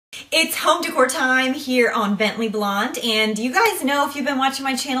It's home decor time here on Bentley Blonde, and you guys know, if you've been watching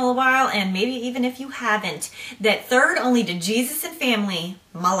my channel a while, and maybe even if you haven't, that third only to Jesus and family,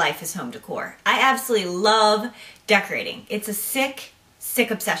 my life is home decor. I absolutely love decorating. It's a sick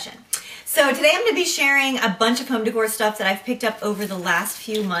obsession. So today I'm going to be sharing a bunch of home decor stuff that I've picked up over the last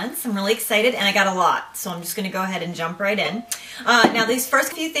few months. I'm really excited, and I got a lot, so I'm just going to go ahead and jump right in. Now these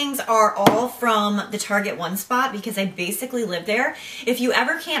first few things are all from the Target one spot because I basically live there. If you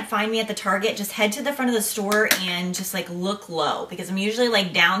ever can't find me at the Target, just head to the front of the store and just like look low, because I'm usually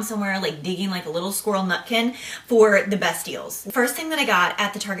like down somewhere like digging like a little squirrel nutkin for the best deals. The first thing that I got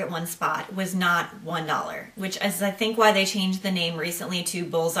at the Target one spot was not $1, which is I think why they changed the name recently to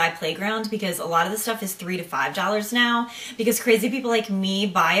Bullseye Playground, because a lot of the stuff is $3 to $5 now, because crazy people like me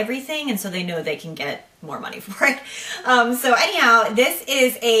buy everything and so they know they can get more money for it. So anyhow, this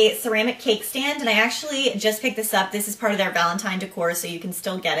is a ceramic cake stand, and I actually just picked this up. This is part of their Valentine decor, so you can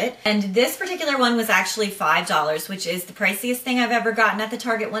still get it. And this particular one was actually $5, which is the priciest thing I've ever gotten at the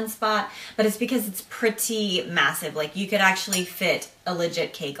Target one spot, but it's because it's pretty massive. Like, you could actually fit a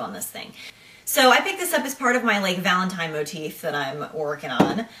legit cake on this thing. So I picked this up as part of my like Valentine motif that I'm working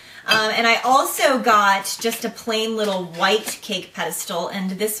on. And I also got just a plain little white cake pedestal,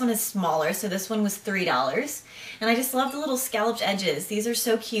 and this one is smaller, so this one was $3. And I just love the little scalloped edges. These are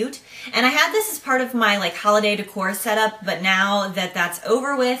so cute. And I had this as part of my like holiday decor setup, but now that that's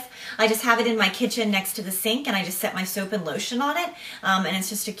over with, I just have it in my kitchen next to the sink, and I just set my soap and lotion on it. And it's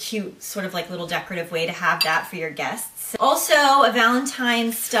just a cute sort of like little decorative way to have that for your guests. Also, a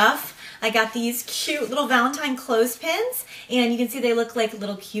Valentine stuff. I got these cute little Valentine clothespins, and you can see they look like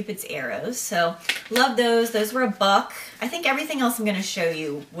little Cupid's arrows. So love those. Those were $1. I think everything else I'm going to show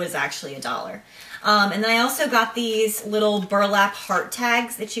you was actually $1. And then I also got these little burlap heart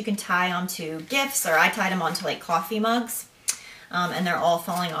tags that you can tie onto gifts, or I tied them onto like coffee mugs. And they're all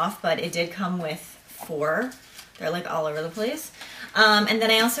falling off, but it did come with 4. They're like all over the place. And then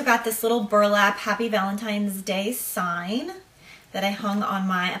I also got this little burlap Happy Valentine's Day sign that I hung on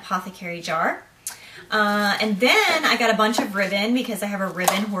my apothecary jar. And then I got a bunch of ribbon because I have a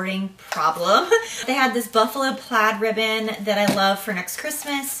ribbon hoarding problem. They had this buffalo plaid ribbon that I love for next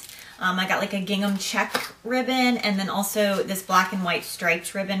Christmas. I got like a gingham check ribbon, and then also this black and white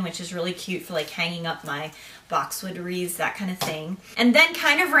striped ribbon, which is really cute for like hanging up my Boxwood wreaths, that kind of thing. And then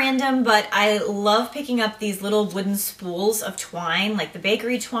kind of random, but I love picking up these little wooden spools of twine, like the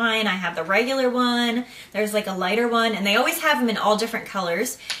bakery twine. I have the regular one, there's like a lighter one, and they always have them in all different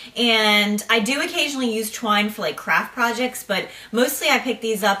colors. And I do occasionally use twine for like craft projects, but mostly I pick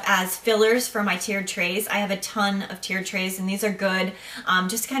these up as fillers for my tiered trays. I have a ton of tiered trays, and these are good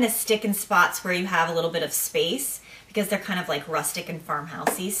just to kind of stick in spots where you have a little bit of space, because they're kind of like rustic and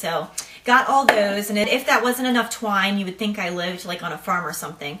farmhousey. So got all those, and if that wasn't enough twine, you would think I lived like on a farm or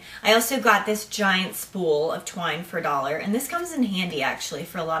something. I also got this giant spool of twine for $1, and this comes in handy actually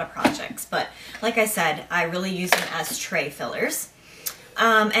for a lot of projects, but like I said, I really use them as tray fillers.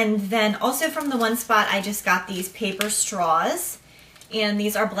 And then also from the one spot, I just got these paper straws, and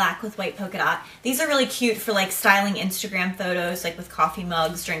these are black with white polka dot. These are really cute for like styling Instagram photos, like with coffee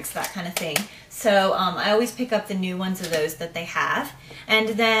mugs, drinks, that kind of thing. So I always pick up the new ones of those that they have. And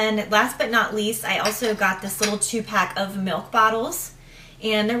then last but not least, I also got this little 2-pack of milk bottles,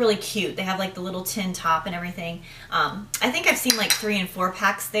 and they're really cute. They have like the little tin top and everything. I think I've seen like 3 and 4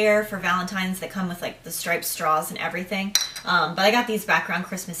 packs there for Valentine's that come with like the striped straws and everything. But I got these back around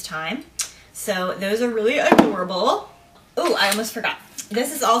Christmas time. So those are really adorable. Oh, I almost forgot.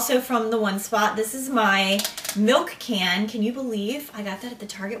 This is also from the one spot. This is my milk can. Can you believe I got that at the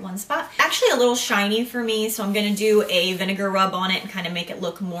Target one spot? Actually a little shiny for me, so I'm going to do a vinegar rub on it and kind of make it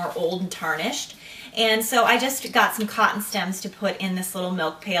look more old and tarnished. And so I just got some cotton stems to put in this little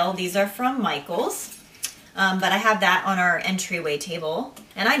milk pail. These are from Michael's. But I have that on our entryway table.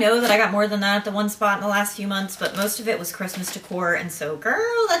 And I know that I got more than that at the one spot in the last few months, but most of it was Christmas decor, and so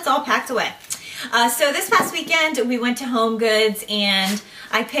girl, that's all packed away. So this past weekend we went to Home Goods, and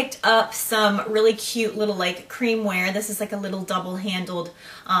I picked up some really cute little like creamware. This is like a little double-handled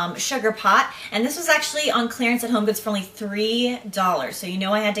sugar pot, and this was actually on clearance at Home Goods for only $3, so you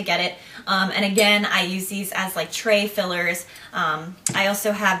know I had to get it. And again, I use these as like tray fillers. I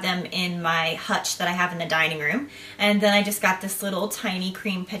also have them in my hutch that I have in the dining room, and then I just got this little tiny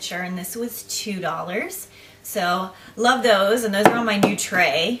cream pitcher, and this was $2. So love those, and those are on my new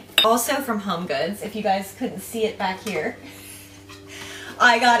tray. Also from Home Goods, if you guys couldn't see it back here,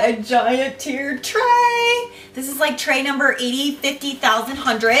 I got a giant tiered tray. This is like tray number 80, 50, 1,000,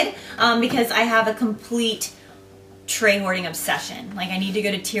 100, because I have a complete tray hoarding obsession. Like, I need to go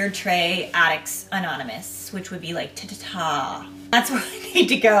to Tiered Tray Addicts Anonymous, which would be like ta-ta-ta. That's where I need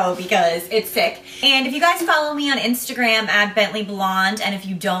to go because it's sick. And if you guys follow me on Instagram at Bentley Blonde, and if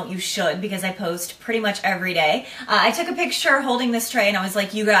you don't, you should, because I post pretty much every day. I took a picture holding this tray and I was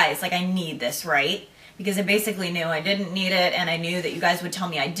like, you guys, like, I need this, right? Because I basically knew I didn't need it, and I knew that you guys would tell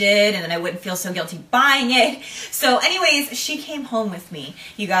me I did, and then I wouldn't feel so guilty buying it. So anyways, she came home with me,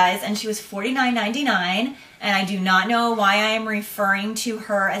 you guys, and she was $49.99, and I do not know why I am referring to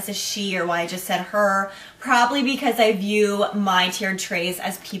her as a she or why I just said her. Probably because I view my tiered trays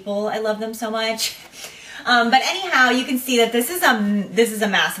as people. I love them so much. But anyhow, you can see that this is a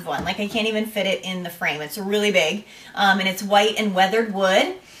massive one. Like, I can't even fit it in the frame. It's really big, and it's white and weathered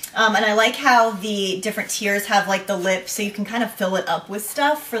wood. And I like how the different tiers have like the lip, so you can kind of fill it up with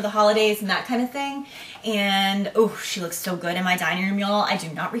stuff for the holidays and that kind of thing. And oh, she looks so good in my dining room, y'all. I do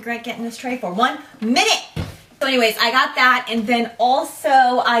not regret getting this tray for 1 minute. So anyways, I got that, and then also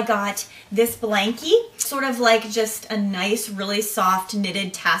I got this blankie, sort of like just a nice, really soft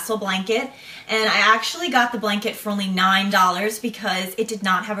knitted tassel blanket. And I actually got the blanket for only $9 because it did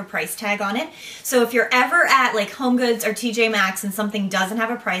not have a price tag on it. So if you're ever at like HomeGoods or TJ Maxx and something doesn't have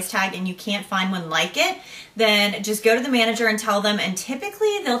a price tag and you can't find one like it, then just go to the manager and tell them, and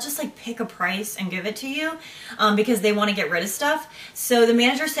typically they'll just like pick a price and give it to you because they want to get rid of stuff. So the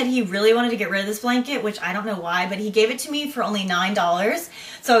manager said he really wanted to get rid of this blanket, which I don't know why, but he gave it to me for only $9.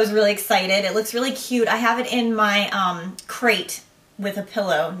 So I was really excited. It looks really cute. I have it in my crate with a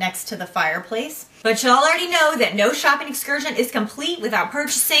pillow next to the fireplace. But y'all already know that no shopping excursion is complete without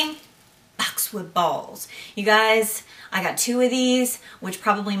purchasing Boxwood balls. You guys, I got 2 of these, which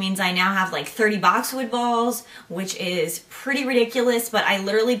probably means I now have like 30 Boxwood balls, which is pretty ridiculous, but I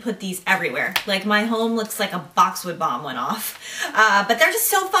literally put these everywhere. Like, my home looks like a Boxwood bomb went off. But they're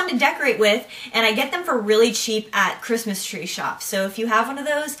just so fun to decorate with, and I get them for really cheap at Christmas tree shops. So if you have one of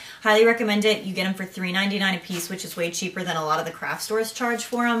those, highly recommend it. You get them for $3.99 a piece, which is way cheaper than a lot of the craft stores charge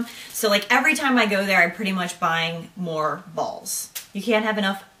for them. So like every time I go there, I'm pretty much buying more balls. You can't have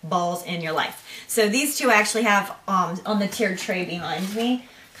enough balls in your life. So these 2 I actually have on the tiered tray behind me,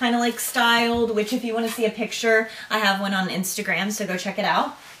 kind of like styled, which if you want to see a picture, I have one on Instagram, so go check it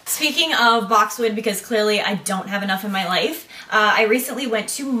out. Speaking of Boxwood, because clearly I don't have enough in my life, I recently went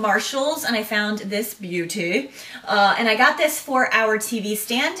to Marshall's and I found this beauty. And I got this for our TV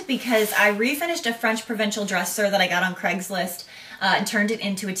stand because I refinished a French provincial dresser that I got on Craigslist and turned it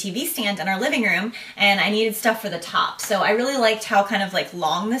into a TV stand in our living room, and I needed stuff for the top. So I really liked how kind of like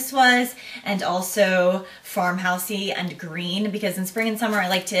long this was, and also farmhousey and green, because in spring and summer I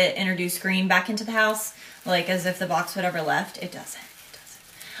like to introduce green back into the house, like as if the Boxwood ever left. It doesn't.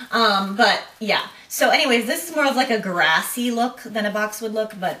 But yeah. So anyways, this is more of like a grassy look than a Boxwood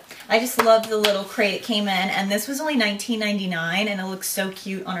look, but I just love the little crate it came in, and this was only $19.99, and it looks so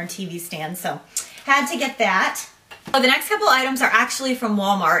cute on our TV stand, so had to get that. The next couple items are actually from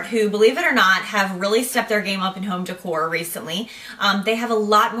Walmart, who, believe it or not, have really stepped their game up in home decor recently. They have a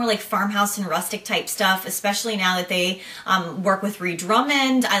lot more like farmhouse and rustic type stuff, especially now that they work with Ree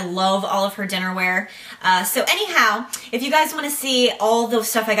Drummond. I love all of her dinnerware. So anyhow, if you guys want to see all the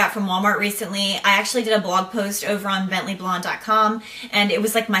stuff I got from Walmart recently, I actually did a blog post over on bentleyblonde.com, and it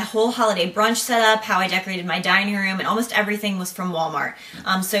was like my whole holiday brunch setup, how I decorated my dining room, and almost everything was from Walmart.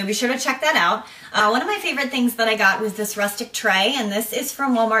 So be sure to check that out. One of my favorite things that I got was this rustic tray, and this is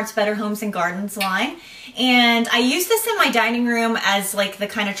from Walmart's Better Homes and Gardens line. And I use this in my dining room as like the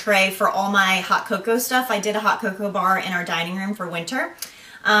kind of tray for all my hot cocoa stuff. I did a hot cocoa bar in our dining room for winter.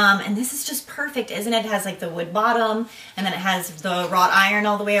 And this is just perfect, isn't it? It has like the wood bottom, and then it has the wrought iron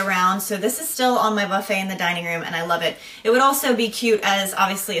all the way around. So this is still on my buffet in the dining room, and I love it. It would also be cute as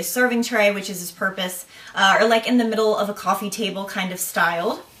obviously a serving tray, which is its purpose, or like in the middle of a coffee table kind of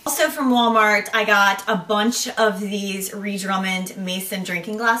styled. Also from Walmart, I got a bunch of these Ree Drummond Mason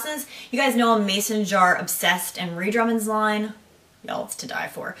drinking glasses. You guys know I'm Mason jar obsessed, and Ree Drummond's line, y'all, it's to die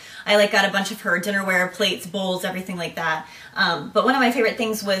for. I like got a bunch of her dinnerware, plates, bowls, everything like that. But one of my favorite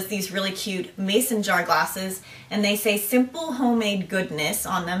things was these really cute Mason jar glasses, and they say simple homemade goodness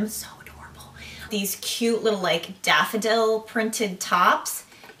on them. So adorable. These cute little like daffodil printed tops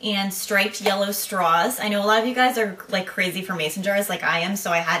and striped yellow straws. I know a lot of you guys are like crazy for mason jars like I am,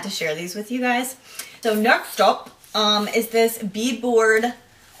 so I had to share these with you guys. So next up is this beadboard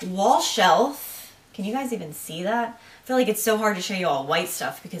wall shelf. Can you guys even see that? I feel like it's so hard to show you all white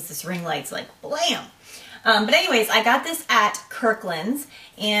stuff because this ring light's like blam. But anyways, I got this at Kirklands,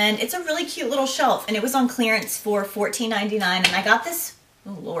 and it's a really cute little shelf, and it was on clearance for $14.99, and I got this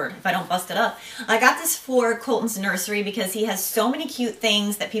Oh Lord, if I don't bust it up. I got this for Colton's nursery because he has so many cute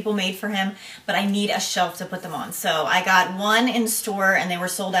things that people made for him, but I need a shelf to put them on. So I got one in store and they were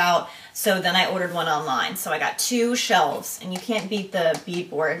sold out, so then I ordered one online. So I got 2 shelves, and you can't beat the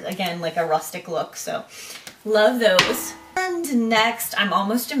bead board. Again, like a rustic look, so love those. And next, I'm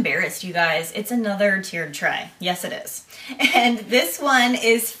almost embarrassed, you guys. It's another tiered tray. Yes, it is. And this one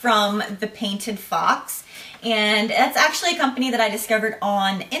is from The Painted Fox. And that's actually a company that I discovered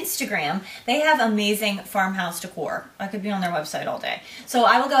on Instagram. They have amazing farmhouse decor. I could be on their website all day. So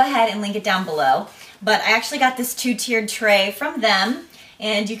I will go ahead and link it down below. But I actually got this 2-tiered tray from them.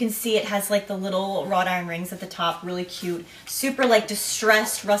 And you can see it has like the little wrought iron rings at the top, really cute, super like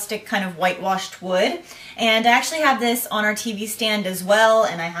distressed, rustic kind of whitewashed wood. And I actually have this on our TV stand as well,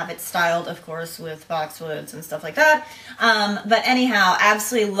 and I have it styled, of course, with boxwoods and stuff like that. But anyhow,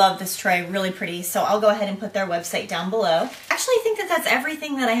 absolutely love this tray, really pretty. So I'll go ahead and put their website down below. Actually, I think that that's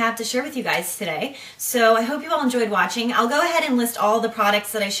everything that I have to share with you guys today. So I hope you all enjoyed watching. I'll go ahead and list all the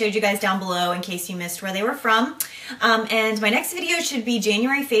products that I showed you guys down below in case you missed where they were from. And my next video should be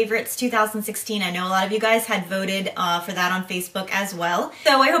January favorites 2016. I know a lot of you guys had voted for that on Facebook as well.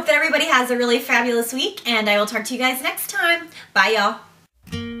 So I hope that everybody has a really fabulous week, and I will talk to you guys next time. Bye, y'all.